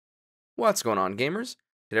What's going on, gamers?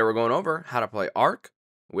 Today we're going over how to play ARK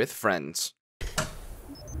with friends.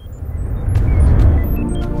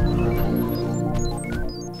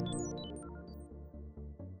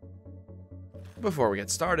 Before we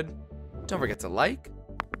get started, don't forget to like,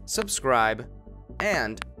 subscribe,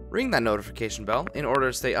 and ring that notification bell in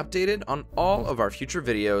order to stay updated on all of our future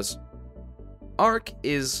videos. ARK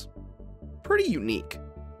is pretty unique.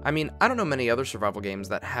 I mean, I don't know many other survival games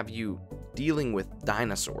that have you dealing with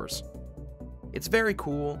dinosaurs. It's very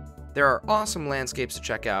cool, there are awesome landscapes to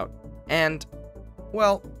check out, and,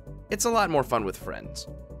 well, it's a lot more fun with friends.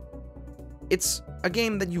 It's a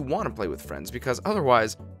game that you want to play with friends because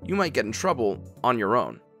otherwise you might get in trouble on your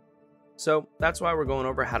own. So that's why we're going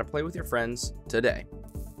over how to play with your friends today.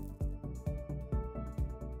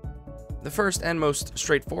 The first and most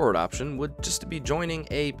straightforward option would just be joining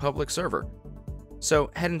a public server.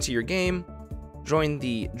 So head into your game, join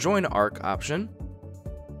the Join ARK option.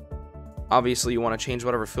 Obviously you want to change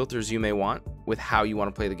whatever filters you may want with how you want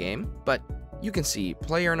to play the game, but you can see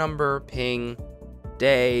player number, ping,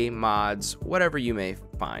 day, mods, whatever you may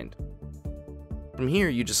find. From here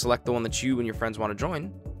you just select the one that you and your friends want to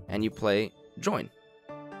join, and you play Join.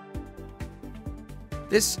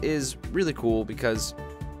 This is really cool because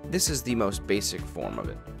this is the most basic form of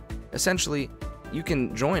it. Essentially, you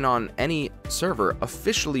can join on any server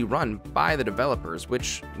officially run by the developers,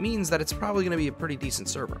 which means that it's probably going to be a pretty decent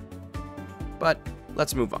server. But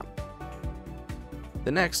let's move on.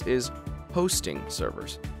 The next is hosting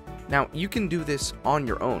servers. Now, you can do this on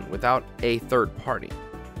your own without a third party.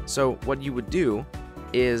 So what you would do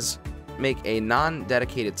is make a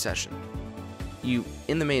non-dedicated session. You,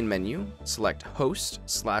 in the main menu, select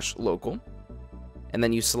host/local, and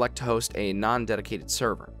then you select to host a non-dedicated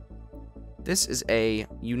server. This is a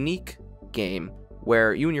unique game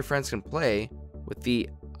where you and your friends can play with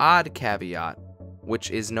the odd caveat,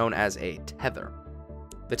 which is known as a tether.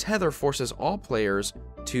 The tether forces all players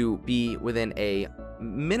to be within a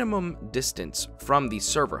minimum distance from the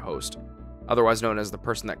server host, otherwise known as the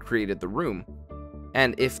person that created the room.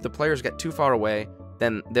 And if the players get too far away,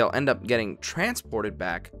 then they'll end up getting transported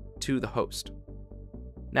back to the host.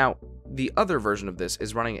 Now, the other version of this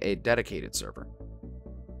is running a dedicated server.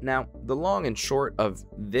 Now, the long and short of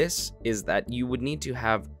this is that you would need to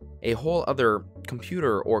have a whole other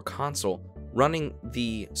computer or console running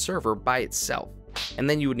the server by itself. And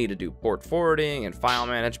then you would need to do port forwarding and file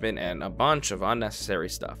management and a bunch of unnecessary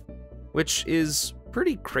stuff, which is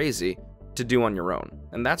pretty crazy to do on your own.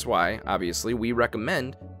 And that's why, obviously, we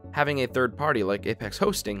recommend having a third party like Apex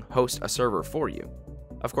Hosting host a server for you.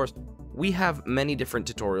 Of course, we have many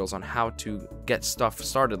different tutorials on how to get stuff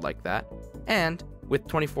started like that, and with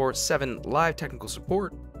 24/7 live technical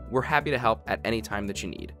support, we're happy to help at any time that you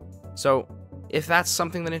need. So if that's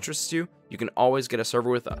something that interests you, you can always get a server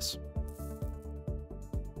with us.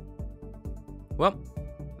 Well,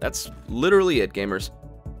 that's literally it, gamers.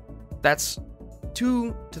 That's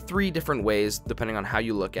 2 to 3 different ways, depending on how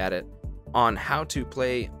you look at it, on how to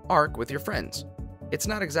play ARK with your friends. It's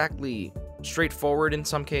not exactly straightforward in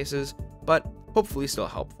some cases, but hopefully still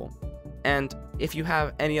helpful. And if you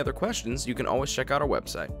have any other questions, you can always check out our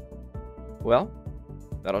website. Well,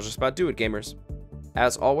 that'll just about do it, gamers.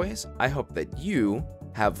 As always, I hope that you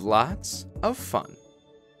have lots of fun.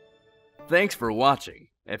 Thanks for watching.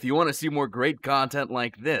 If you want to see more great content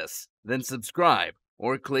like this, then subscribe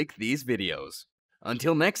or click these videos.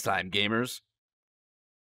 Until next time, gamers.